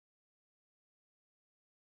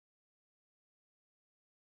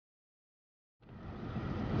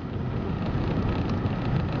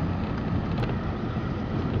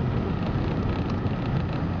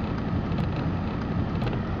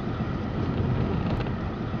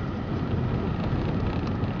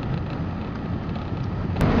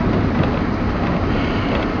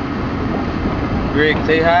Rick,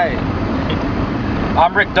 say hi.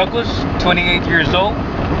 I'm Rick Douglas, 28 years old,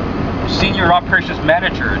 Senior Operations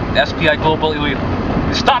Manager at SPi Global Iloilo.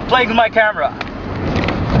 Stop playing with my camera!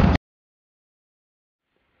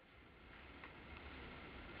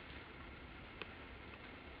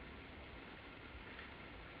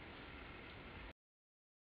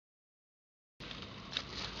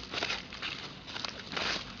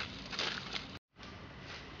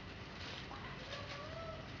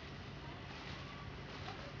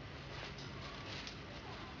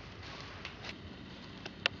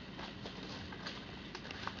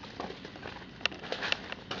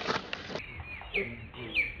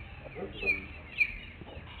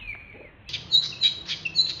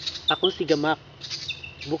 Ako si Gamak.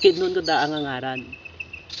 Bukid nun ko daang angaran.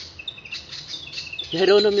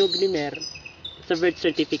 Jeronimo Glimer sa birth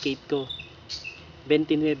certificate ko.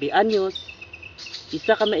 29 anyos,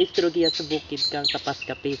 isa ka maestro giya sa bukid kang tapas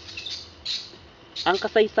kapis. Ang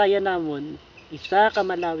kasaysayan namon, isa ka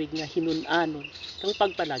malawig nga hinunanon kang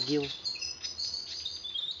pagpalagyo.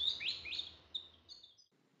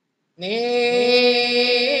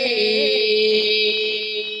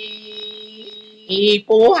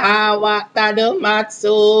 Ipuhawa tademat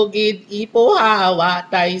sugid, ipuhawa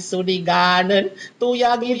tay suliganen,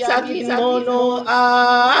 tuyagid sa ginmonoan.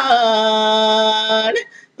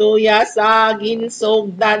 Tuya sa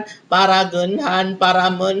ginsugdan, para genhan,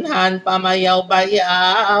 para menhan, pamayaw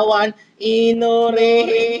bayawan,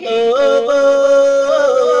 inurehe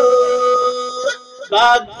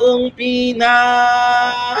bagong pinayo.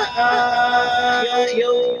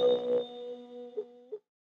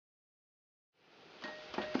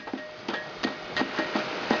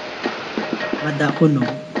 Mada kuno,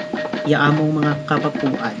 yaamong mga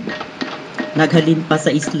kapapuan, naghalin pa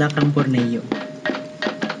sa isla kang Borneo.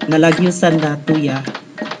 Nalagyo sanda tuya,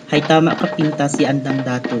 hay tama kapinta si andang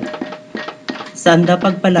dato. Sanda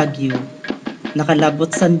pagpalagyo,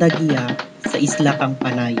 nakalabot sanda giya sa isla kang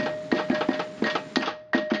Panay.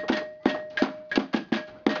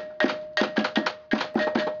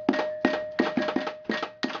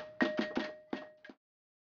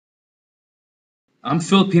 I'm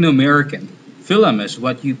Filipino-American. Philem is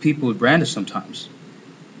what you people would brand us sometimes.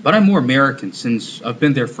 But I'm more American since I've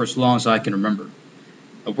been there for as long as I can remember.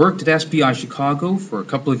 I worked at SPi Chicago for a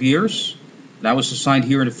couple of years, and I was assigned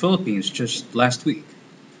here in the Philippines just last week.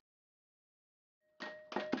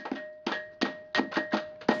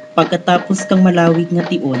 Pagkatapos kang malawig nga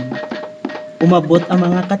tion, umabot ang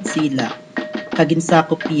mga katsila,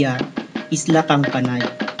 kaginsakop piya, isla kang Panay.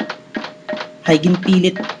 Hay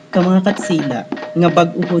ginpilit ka mga katsila, nga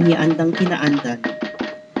bag-uhon ni andang kinaandan.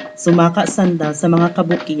 Sumaka sanda sa mga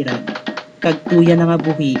kabukiran, kag tuya na nga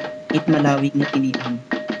buhi, it malawig nga tinian.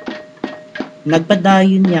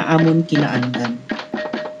 Nagpadayon niya amon kinaandan.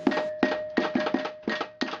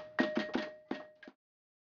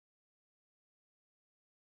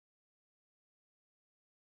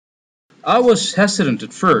 I was hesitant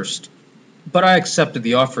at first, but I accepted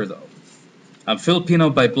the offer though. I'm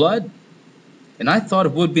Filipino by blood, and I thought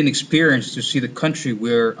it would be an experience to see the country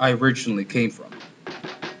where I originally came from.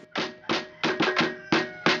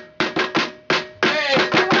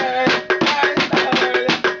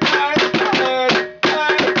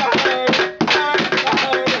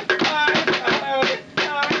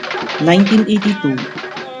 1982,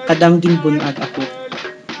 kadang ginbunag ako.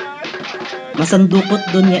 Masandukot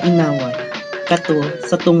doon niya inaway, kato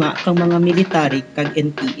sa tunga kang mga military kag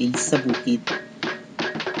NPA sa bukid.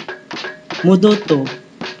 Mudo to,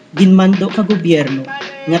 ginmando ka gobyerno,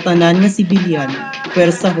 nga tanan nga sibilyan,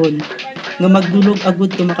 pwersahon, nga magdulog agud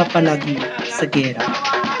to makapalagi sa gera.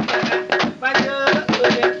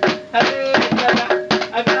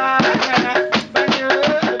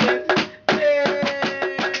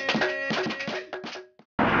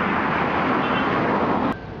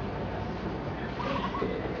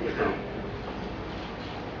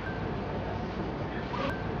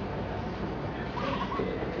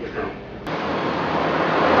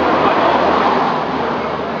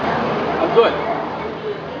 I'm good.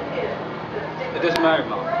 It doesn't matter,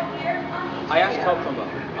 Mom. I asked help from a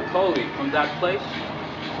colleague from that place,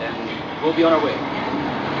 and we'll be on our way.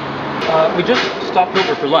 We just stopped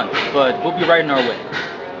over for lunch, but we'll be right on our way.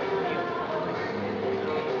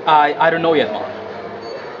 I don't know yet, Mom.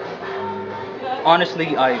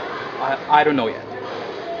 Honestly, I don't know yet.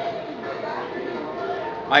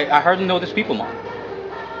 I hardly know these people, Mom.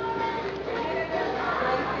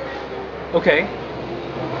 Okay.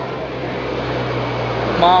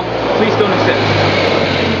 Mom, please don't insist.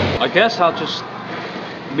 I guess I'll just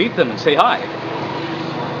meet them and say hi.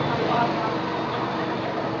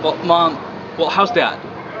 Well, Mom, how's Dad?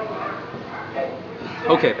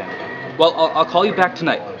 Okay then. Well, I'll call you back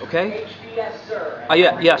tonight, okay?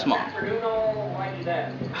 Yes, Mom.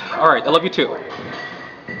 Alright, I love you too.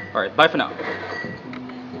 Alright, bye for now.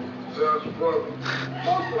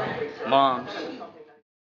 Moms.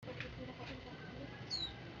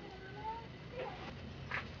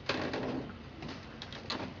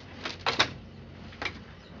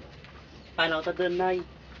 Paano ta doon, Nay?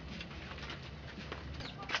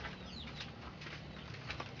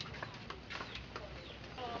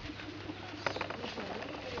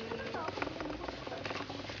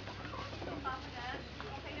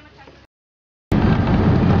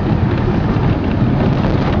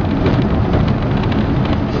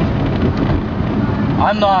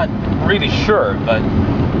 I'm not really sure, but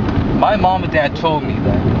my mom and dad told me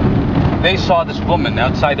that they saw this woman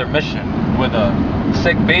outside their mission with a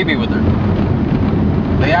sick baby with her.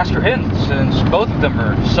 They asked her hints since both of them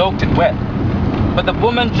are soaked and wet, but the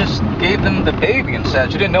woman just gave them the baby and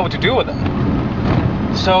said she didn't know what to do with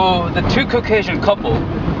him. So the two Caucasian couple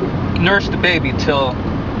nursed the baby till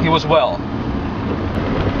he was well.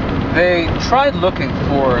 They tried looking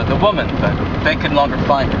for the woman, but they could no longer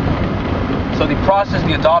find her. So they processed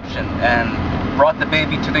the adoption and brought the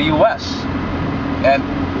baby to the US. And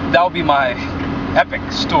that would be my epic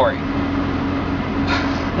story.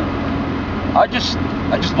 I just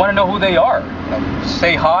want to know who they are.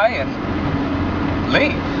 Say hi and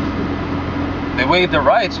leave. They waived their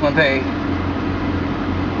rights when they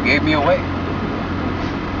gave me away.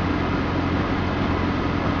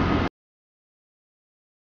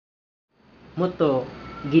 Moto,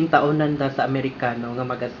 gintaonan da sa Amerikano nga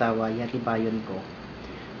mag-asawa yati bayon ko.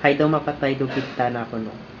 Hay daw mapatay do kita na ko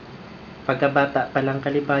no. Pagkabata pa lang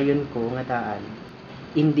kalibayon ko nga daan,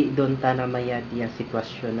 hindi doon ta na mayadi ang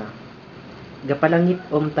sitwasyon na. Gapalangit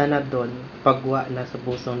ta na doon pagwa na sa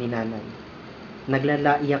pusong ni nanay.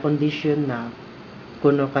 Naglala iya kondisyon na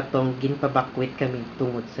kuno katong ginpabakwet kami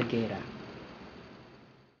tungod sa gera.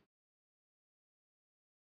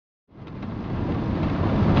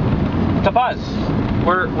 Tabaz,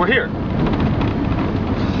 we're here.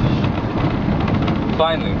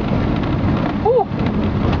 Finally. Woo!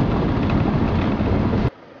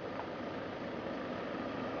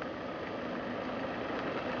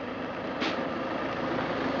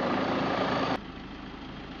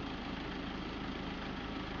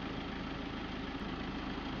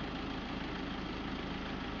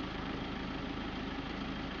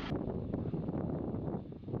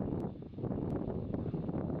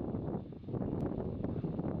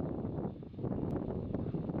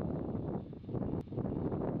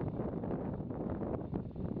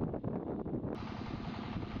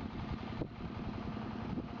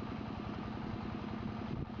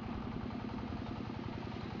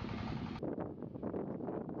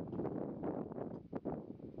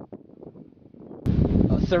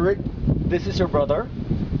 Sir Rick, this is your brother.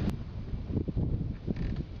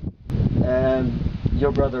 And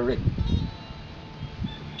your brother Rick.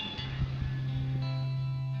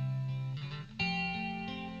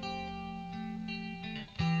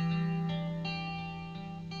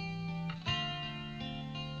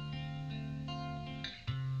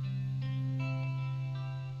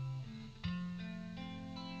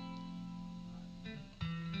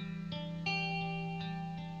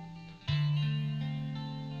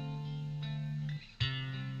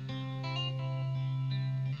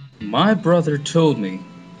 My brother told me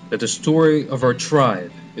that the story of our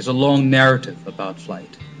tribe is a long narrative about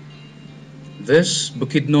flight. This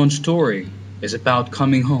Bukidnon story is about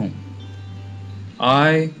coming home.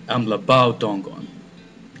 I am Labao Dongon.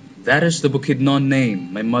 That is the Bukidnon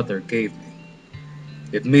name my mother gave me.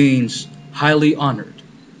 It means highly honored.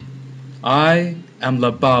 I am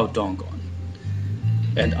Labao Dongon,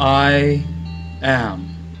 and I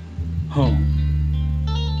am home.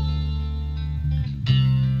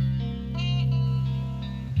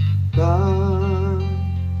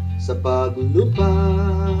 Sa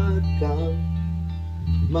paglupad kang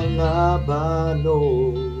mga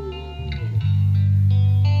bano,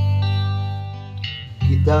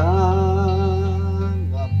 kita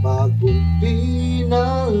nga bagong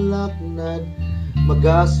pinalaknad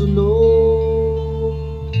magasunod.